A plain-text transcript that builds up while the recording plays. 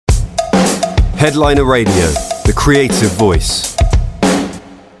Headliner Radio, the creative voice.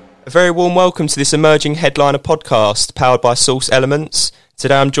 A very warm welcome to this emerging Headliner podcast powered by Source Elements.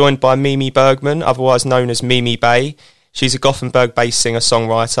 Today I'm joined by Mimi Bergman, otherwise known as Mimi Bay. She's a Gothenburg-based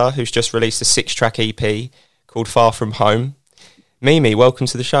singer-songwriter who's just released a 6-track EP called Far From Home. Mimi, welcome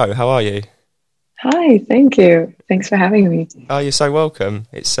to the show. How are you? Hi, thank you. Thanks for having me. Oh, you're so welcome.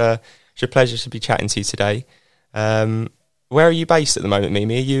 It's a pleasure to be chatting to you today. Where are you based at the moment,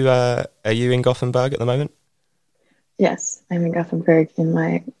 Mimi? Are you in Gothenburg at the moment? Yes, I'm in Gothenburg in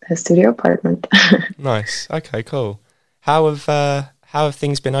my studio apartment. Nice. Okay, cool. How have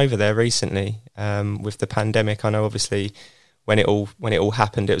things been over there recently with the pandemic? I know obviously when it all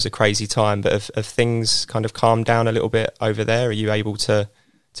happened, it was a crazy time. But have things kind of calmed down a little bit over there? Are you able to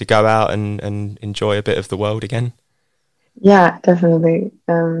go out and enjoy a bit of the world again? Yeah, definitely.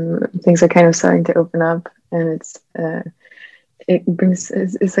 Things are kind of starting to open up, and it's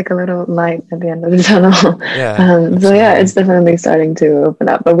like a little light at the end of the tunnel. Yeah. So yeah, it's definitely starting to open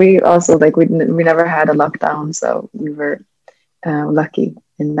up. But we also we never had a lockdown, so we were lucky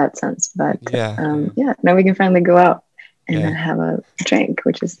in that sense. But now we can finally go out and have a drink,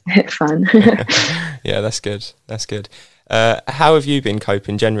 which is fun. Yeah, that's good. How have you been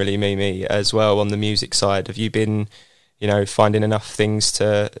coping generally, Mimi, as well on the music side? Have you been, finding enough things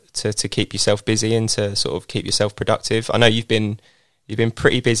to keep yourself busy and to sort of keep yourself productive? I know you've been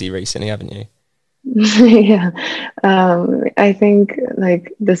pretty busy recently, haven't you? Yeah. I think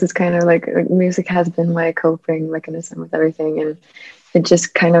this is kind of music has been my coping mechanism with everything, and it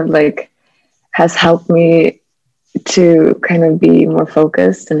just kind of has helped me to kind of be more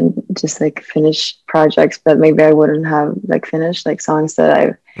focused and just finish projects that maybe I wouldn't have finished, songs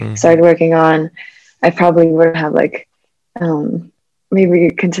that I've started working on. I probably wouldn't have maybe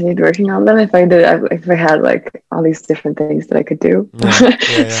continued working on them if I had all these different things that I could do.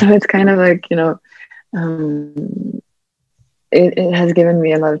 Yeah. So it's kind of it has given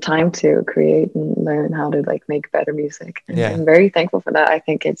me a lot of time to create and learn how to make better music. And I'm very thankful for that. I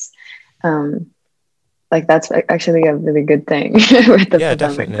think it's that's actually a really good thing with the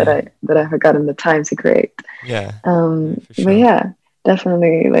pandemic that I've gotten the time to create. Yeah. Sure. But yeah,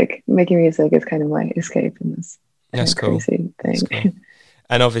 definitely making music is kind of my escape in this crazy thing. Cool.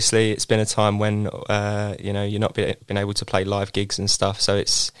 And obviously it's been a time when you're not been able to play live gigs and stuff, so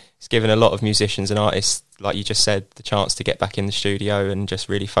it's given a lot of musicians and artists, like you just said, the chance to get back in the studio and just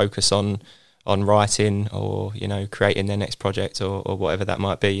really focus on writing or creating their next project or whatever that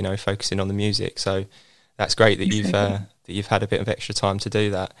might be, focusing on the music. So that's great that you've had a bit of extra time to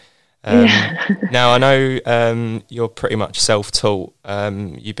do that. Now I know you're pretty much self-taught.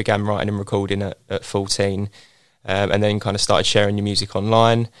 You began writing and recording at 14, and then kind of started sharing your music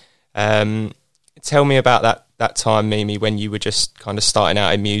online. Tell me about that time, Mimi, when you were just kind of starting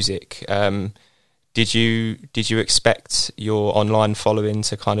out in music. Did you expect your online following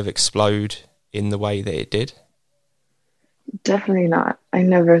to kind of explode in the way that it did? Definitely not. I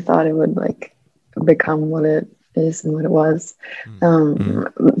never thought it would become what it is and what it was,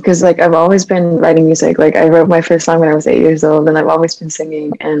 because I've always been writing music. I wrote my first song when I was 8 years old, and I've always been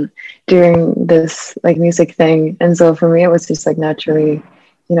singing and doing this music thing. And so for me it was just naturally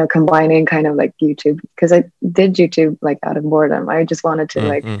combining kind of YouTube, because I did YouTube out of boredom. I just wanted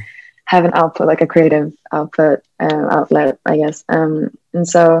to have an output, a creative output, outlet, I guess. And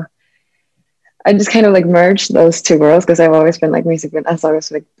so I just kind of merged those two worlds, because I've always been music has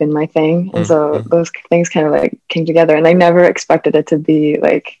always been my thing. And so those things kind of came together, and I never expected it to be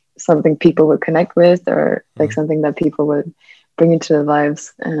something people would connect with, or something that people would bring into their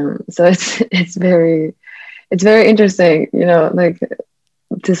lives. So it's very interesting,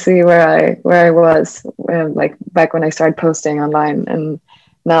 to see where I was back when I started posting online, and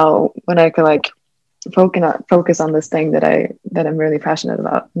now when I can focus on this thing that I'm really passionate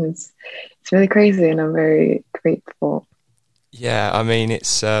about. And it's really crazy, and I'm very grateful. Yeah, I mean,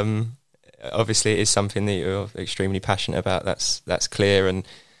 it's obviously it is something that you're extremely passionate about. That's clear, and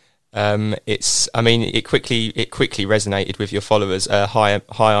it quickly resonated with your followers. Hi,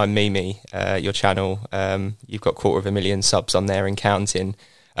 I'm Mimi. Your channel, you've got 250,000 subs on there and counting.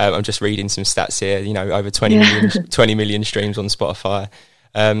 I'm just reading some stats here. Over 20 million streams on Spotify.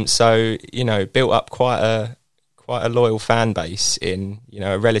 So built up quite a loyal fan base in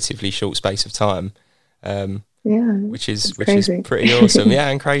a relatively short space of time. Which is pretty awesome. Yeah,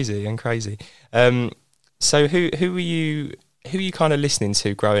 and crazy. So who were you kind of listening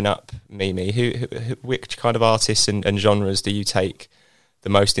to growing up, Mimi? Which kind of artists and genres do you take the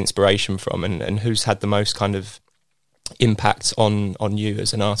most inspiration from, and who's had the most kind of impact on you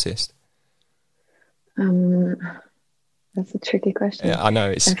as an artist? That's a tricky question. Yeah, I know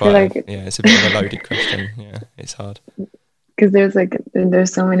it's I feel like it's a bit of a loaded question. Yeah, it's hard because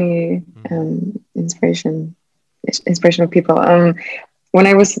there's so many inspirational people. When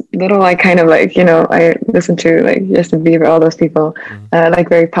I was little, I kind of like, I listened to like Justin Bieber, all those people, like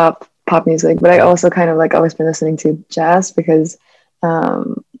very pop music. But I also kind of like always been listening to jazz because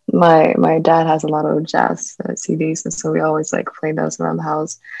my dad has a lot of jazz CDs, and so we always like play those around the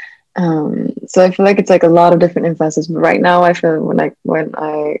house. So I feel like it's like a lot of different influences. But right now, I feel when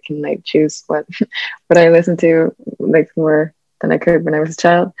I can like choose what what I listen to like more than I could when I was a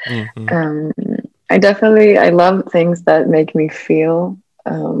child. I love things that make me feel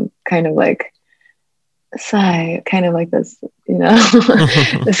kind of like sigh, kind of like this,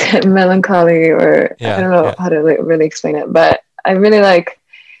 this melancholy, or I don't know how to really explain it, but I really like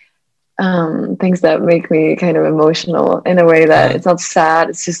things that make me kind of emotional in a way that it's not sad.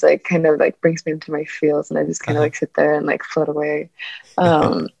 It's just like kind of like brings me into my feels, and I just kind of like sit there and like float away.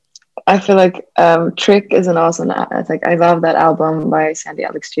 I feel like Trick is an awesome. It's like I love that album by Sandy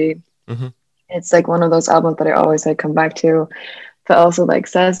Alex G. It's like one of those albums that I always like come back to. But also like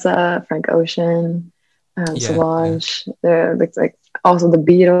SZA, Frank Ocean, Solange. There like also the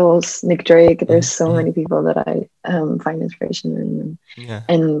Beatles, Nick Drake. There's so many people that I find inspiration in,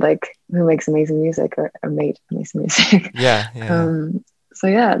 and like who makes amazing music or made amazing music. So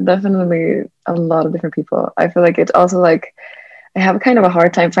yeah, definitely a lot of different people. I feel like it's also like I have kind of a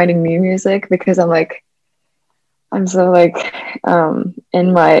hard time finding new music because I'm so like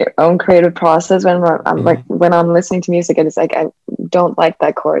in my own creative process when when I'm listening to music, and it's like I don't like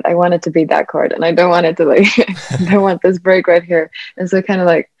that chord. I want it to be that chord, and I don't want it to like I don't want this break right here. And so kind of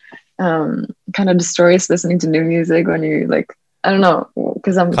like kind of destroys listening to new music when you like, I don't know,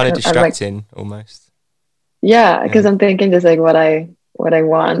 because I'm kind of distracting, like, almost. Yeah, because I'm thinking just like what I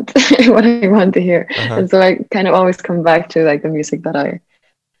want, what I want to hear, and so I kind of always come back to like the music that I've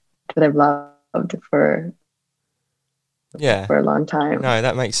loved for a long time. No,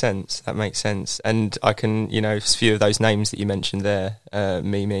 that makes sense. And I can, a few of those names that you mentioned there,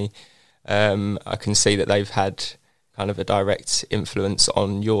 Mimi, I can see that they've had kind of a direct influence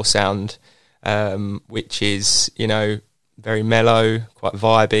on your sound, which is, very mellow, quite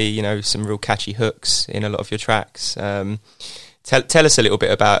vibey, some real catchy hooks in a lot of your tracks. Tell us a little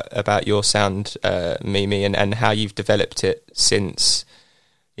bit about your sound, Mimi, and how you've developed it since,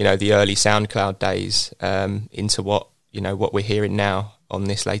 the early SoundCloud days, into what we're hearing now on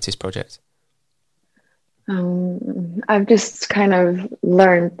this latest project. I've just kind of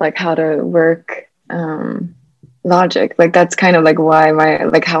learned like how to work Logic. Like that's kind of like why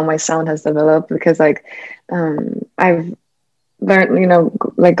how my sound has developed, because like I've learned,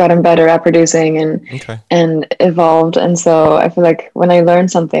 like gotten better at producing and evolved. And so I feel like when I learn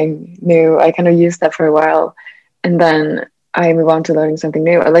something new, I kind of use that for a while, and then I move on to learning something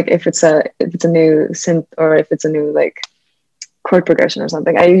new. Like if it's a new synth, or if it's a new like chord progression or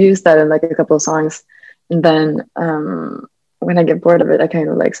something, I use that in like a couple of songs, and then when I get bored of it, I kind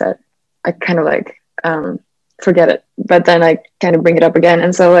of forget it, but then I kind of bring it up again.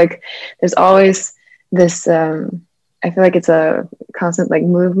 And so like there's always this I feel like it's a constant like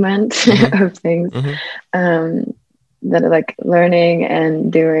movement of things that are like learning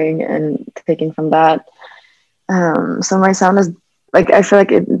and doing and taking from that. So my sound is like, I feel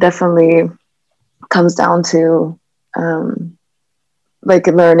like it definitely comes down to like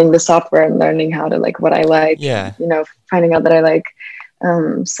learning the software and learning how to like what I like. Finding out that I like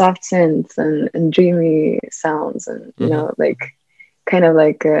soft synths and dreamy sounds, and like kind of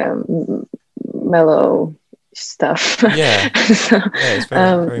like mellow stuff. So it's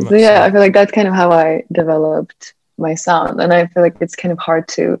very much I feel like that's kind of how I developed my sound, and I feel like it's kind of hard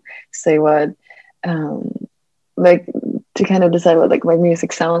to say what like to kind of decide what like my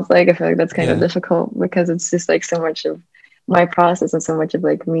music sounds like. I feel like that's kind of difficult, because it's just like so much of my process and so much of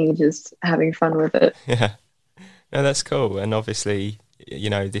like me just having fun with it. No, that's cool. And obviously,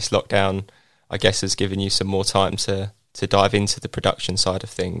 this lockdown, I guess, has given you some more time to dive into the production side of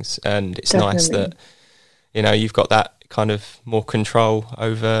things, and it's nice that you've got that kind of more control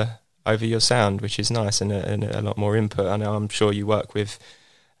over your sound, which is nice, and a lot more input. I know I'm sure you work with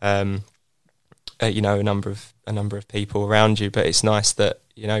a number of people around you, but it's nice that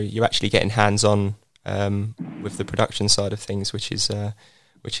you're actually getting hands on with the production side of things, which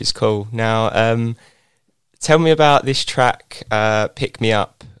is cool. Now, tell me about this track, "Pick Me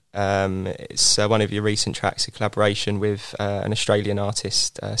Up." It's one of your recent tracks, a collaboration with an Australian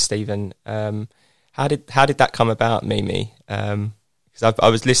artist, Stephen. How did that come about, Mimi? Because I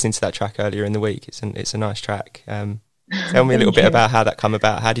was listening to that track earlier in the week. It's a nice track. Tell me a little bit about how that come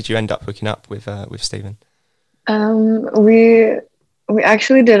about. How did you end up hooking up with Stephen? We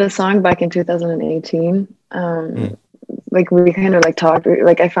actually did a song back in 2018. Like we kind of like talked,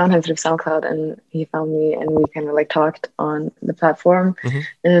 like I found him through SoundCloud and he found me and we kind of like talked on the platform.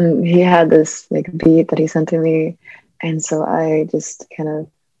 And he had this like beat that he sent to me, and so I just kind of,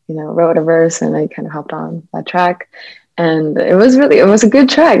 you know, wrote a verse and I kind of hopped on that track, and it was a good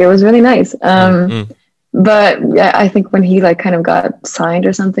track. It was really nice. But yeah, I think when he like kind of got signed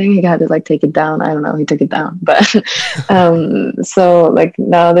or something, he had to like take it down. I don't know, he took it down. But so like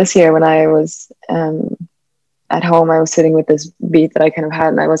now this year when I was at home, I was sitting with this beat that I kind of had,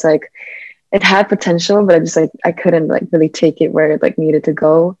 and I was like, it had potential, but I just like I couldn't like really take it where it like needed to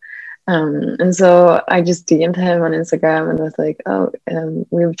go. And so I just DM'd him on Instagram and was like, oh,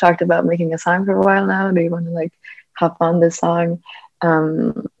 we've talked about making a song for a while now. Do you want to like hop on this song?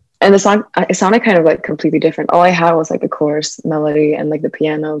 And the song, it sounded kind of like completely different. All I had was like a chorus melody and like the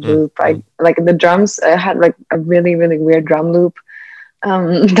piano loop. I like the drums. I had like a really, really weird drum loop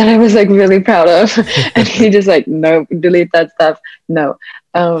that I was like really proud of. And he just like, no, delete that stuff. No.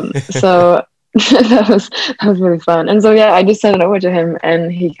 So that was really fun. And so, yeah, I just sent it over to him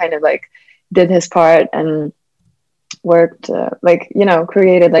and he kind of like did his part and worked, like, you know,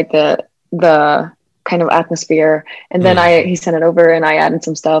 created like the kind of atmosphere, and then he sent it over and I added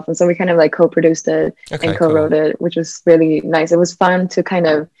some stuff, and so we kind of like co-produced it and co-wrote it, which was really nice. It was fun to kind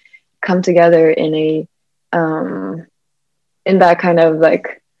of come together in a in that kind of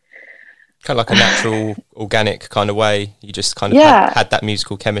like a natural organic kind of way. You just kind of had that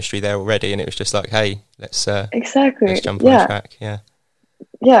musical chemistry there already, and it was just like, hey, let's let's jump on the track.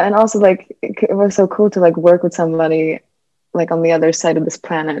 And also like it was so cool to like work with somebody like on the other side of this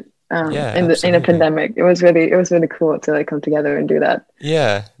planet. In a pandemic, it was really cool to like come together and do that.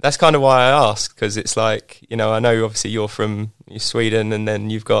 Yeah, that's kind of why I asked, because it's like, you know, I know obviously you're from Sweden, and then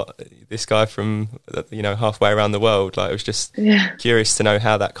you've got this guy from, you know, halfway around the world. Like, I was just curious to know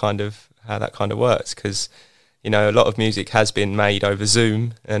how that kind of works, because, you know, a lot of music has been made over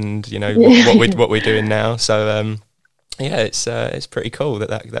Zoom, and you know what we're doing now. So it's pretty cool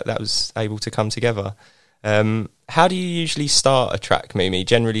that was able to come together. How do you usually start a track, Mimi?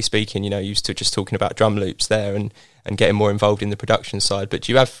 Generally speaking, you know, used to just talking about drum loops there and getting more involved in the production side. But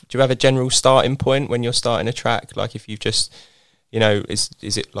do you have a general starting point when you're starting a track? Like, if you've just, you know, is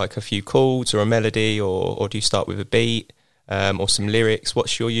it like a few chords or a melody, or do you start with a beat or some lyrics?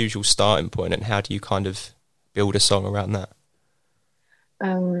 What's your usual starting point, and how do you kind of build a song around that?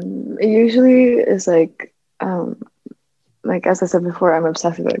 It usually is like as I said before, I'm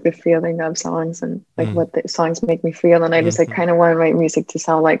obsessed with like the feeling of songs and like what the songs make me feel, and I just like kind of want my music to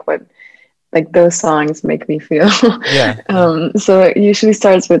sound like what like those songs make me feel. So it usually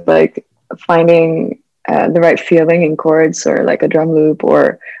starts with like finding the right feeling in chords, or like a drum loop,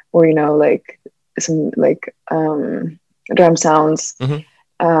 or you know, like some like drum sounds.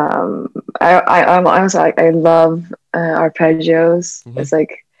 I love arpeggios. It's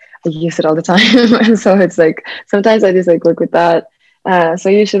like I use it all the time. And so it's like sometimes I just like work with that. So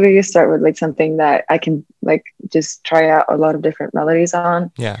usually you start with like something that I can like just try out a lot of different melodies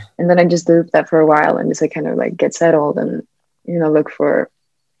on. And then I just loop that for a while and just like kind of like get settled and, you know, look for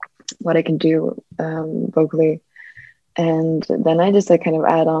what I can do vocally. And then I just like kind of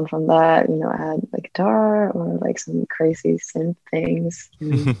add on from that, you know, add like guitar or like some crazy synth things.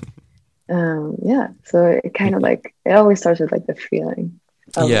 And, so it kind of like, it always starts with like the feeling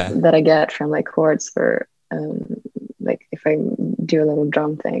that I get from like chords, or like if I do a little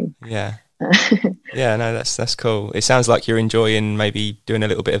drum thing. No, that's cool. It sounds like you're enjoying maybe doing a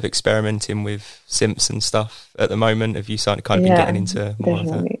little bit of experimenting with synths and stuff at the moment. Have you kind of been getting into more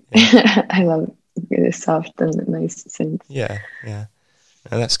definitely. of that? I love really soft and nice synths. No,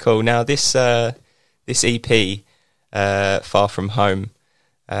 that's cool. Now this EP, Far From Home,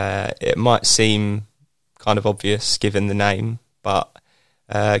 it might seem kind of obvious given the name, but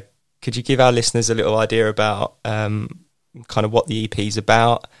could you give our listeners a little idea about kind of what the EP is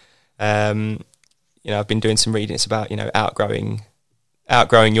about? You know, I've been doing some reading. It's about, you know, outgrowing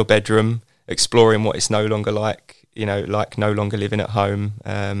your bedroom, exploring what it's no longer like, you know, like no longer living at home,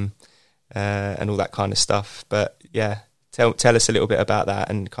 and all that kind of stuff. But yeah, tell us a little bit about that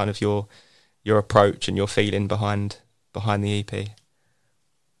and kind of your approach and your feeling behind the EP.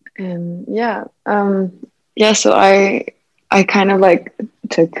 So I kind of like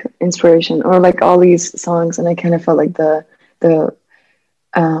took inspiration, or like all these songs, and I kind of felt like the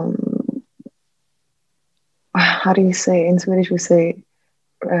how do you say in Swedish? We say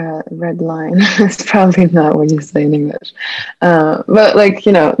red line. It's probably not what you say in English, but like,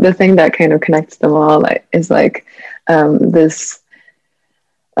 you know, the thing that kind of connects them all is like this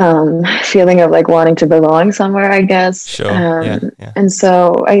feeling of like wanting to belong somewhere, I guess. Sure. Yeah. And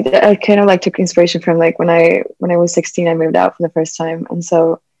so I kind of like took inspiration from like when I was 16, I moved out for the first time, and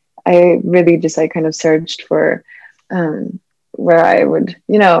so I really just like kind of searched for where I would,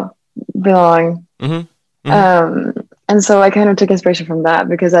 you know, belong. And so I kind of took inspiration from that,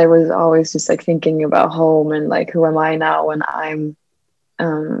 because I was always just like thinking about home and like who am I now when I'm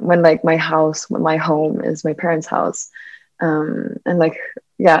when like my house, when my home is my parents' house. And like,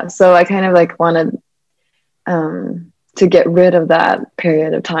 yeah, so I kind of like wanted to get rid of that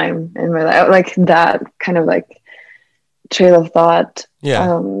period of time in my life, like that kind of like trail of thought.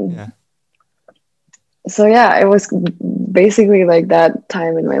 So yeah, it was basically like that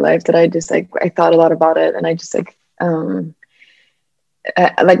time in my life that I just like, I thought a lot about it, and I just like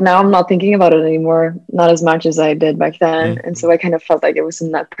like now I'm not thinking about it anymore, not as much as I did back then. And so I kind of felt like it was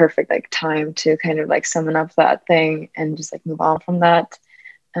in that perfect like time to kind of like summon up that thing and just like move on from that.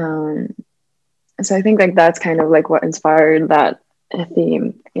 So I think like that's kind of like what inspired that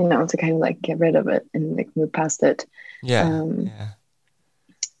theme, you know, to kind of like get rid of it and like move past it.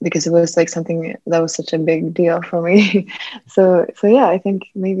 Because it was like something that was such a big deal for me. So yeah, I think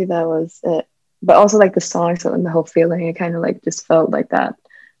maybe that was it. But also like the songs and the whole feeling, it kind of like just felt like that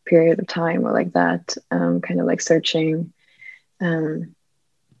period of time, or like that kind of like searching. It's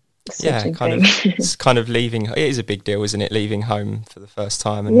kind of leaving. It is a big deal, isn't it? Leaving home for the first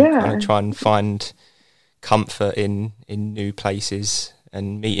time and kind of try and find comfort in new places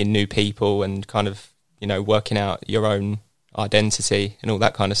and meeting new people and kind of, you know, working out your own identity and all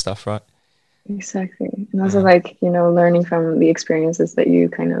that kind of stuff, right? Exactly. And also like, you know, learning from the experiences that you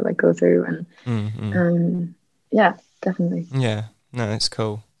kind of like go through, and yeah, definitely. Yeah, no, it's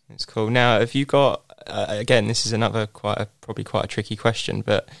cool. Now, have you got again, this is another probably quite a tricky question,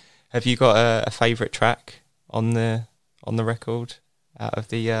 but have you got a favorite track on the record out of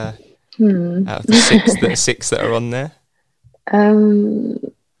the six that are on there?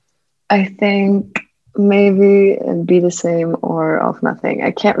 I think maybe Be the Same or Off Nothing.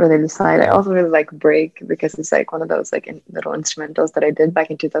 I can't really decide. I also really like Break, because it's like one of those like little instrumentals that I did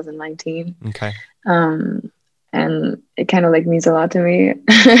back in 2019. Okay. And it kind of like means a lot to me.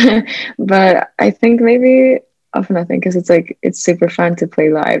 But I think maybe Off Nothing, because it's like it's super fun to play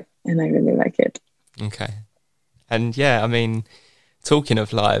live, and I really like it. Okay. And yeah, I mean, talking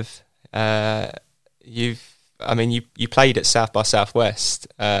of live, you played at South by Southwest.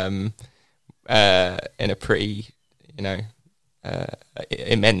 In a pretty, you know,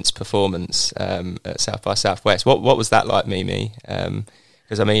 immense performance at South by Southwest. What was that like, Mimi?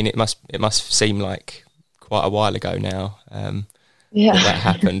 Because I mean, it must seem like quite a while ago now. That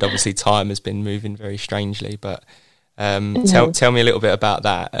happened. Obviously, time has been moving very strangely. But tell me a little bit about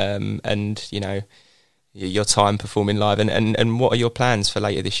that, and you know, your time performing live, and what are your plans for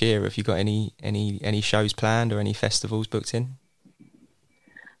later this year? Have you got any shows planned or any festivals booked in?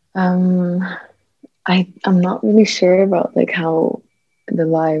 I'm not really sure about like how the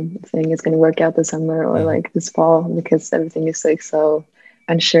live thing is going to work out this summer or like this fall, because everything is like so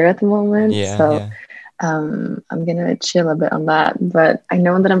unsure at the moment. I'm gonna chill a bit on that, but I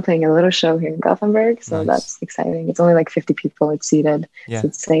know that I'm playing a little show here in Gothenburg, so that's exciting. It's only like 50 people, it's seated, so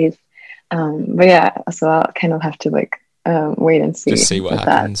it's safe. But yeah, so I'll kind of have to like wait and see. Just see what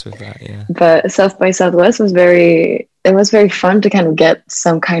happens with that. Yeah. But South by Southwest was very fun to kind of get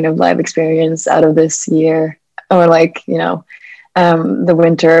some kind of live experience out of this year, or like, you know, the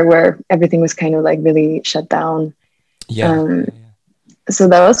winter where everything was kind of like really shut down. So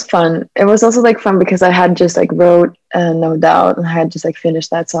that was fun. It was also like fun because I had just like wrote No Doubt, and I had just like finished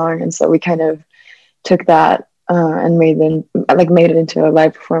that song, and so we kind of took that and made it into a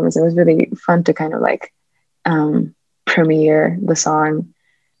live performance. It was really fun to kind of like premiere the song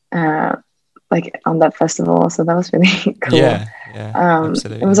like on that festival, so that was really cool.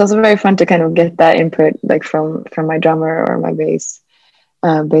 Absolutely. It was also very fun to kind of get that input like from my drummer or my bass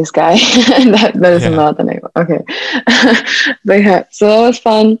guy. that is not the name. Okay. But yeah, so that was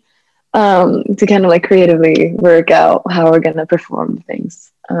fun to kind of like creatively work out how we're gonna perform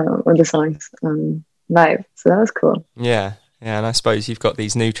things with the songs live. So that was cool. Yeah, and I suppose you've got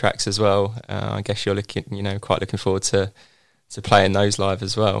these new tracks as well. I guess you're quite looking forward to playing those live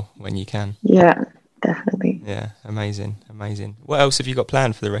as well when you can. Yeah, definitely. Yeah, amazing. What else have you got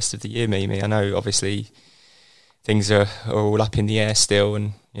planned for the rest of the year, Mimi? I know obviously things are all up in the air still,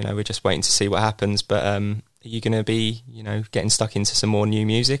 and you know, we're just waiting to see what happens, but are you going to be, you know, getting stuck into some more new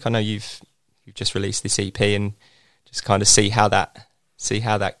music? I know you've just released this EP, and just kind of see how that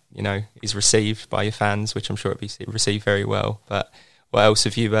you know is received by your fans, which I'm sure it'll be received very well. But what else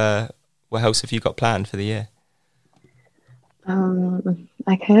have you got planned for the year?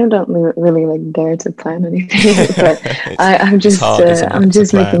 I kind of don't really like dare to plan anything, but I'm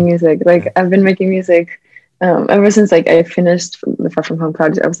just making music. Like I've been making music ever since like I finished the Far From Home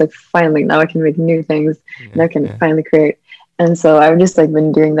project. I was like, finally, now I can make new things, and I can finally create. And so I've just like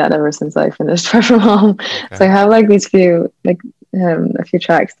been doing that ever since I finished Far From Home. Okay. So I have like these few like a few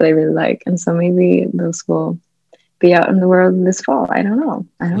tracks that I really like, and so maybe those will be out in the world this fall. I don't know.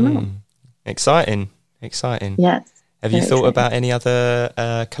 Exciting. Yes. Have you thought about any other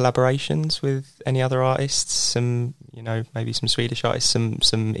collaborations with any other artists? Some, maybe some Swedish artists,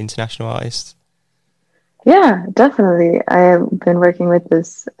 some international artists? Yeah, definitely. I have been working with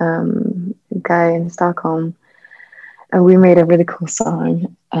this guy in Stockholm, and we made a really cool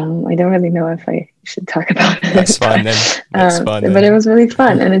song. I don't really know if I should talk about it. That's fine then. But it was really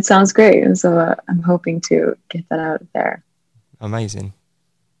fun, and it sounds great. And so I'm hoping to get that out there. Amazing.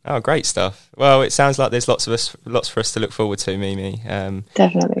 Oh, great stuff. Well, it sounds like there's lots for us to look forward to, Mimi.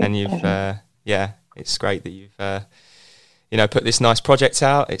 Definitely. And you've, it's great that you've, put this nice project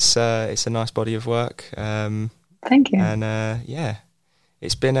out. It's a nice body of work. Thank you. And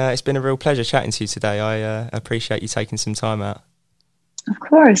it's been a real pleasure chatting to you today. I appreciate you taking some time out. Of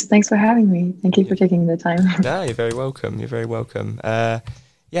course. Thanks for having me. Thank you for taking the time. No, you're very welcome.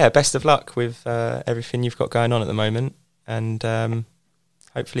 Best of luck with everything you've got going on at the moment. And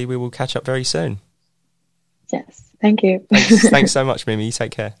hopefully we will catch up very soon. Yes. Thank you. Thanks so much, Mimi. You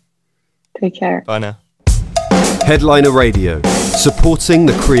take care. Take care. Bye now. Headliner Radio, supporting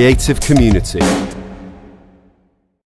the creative community.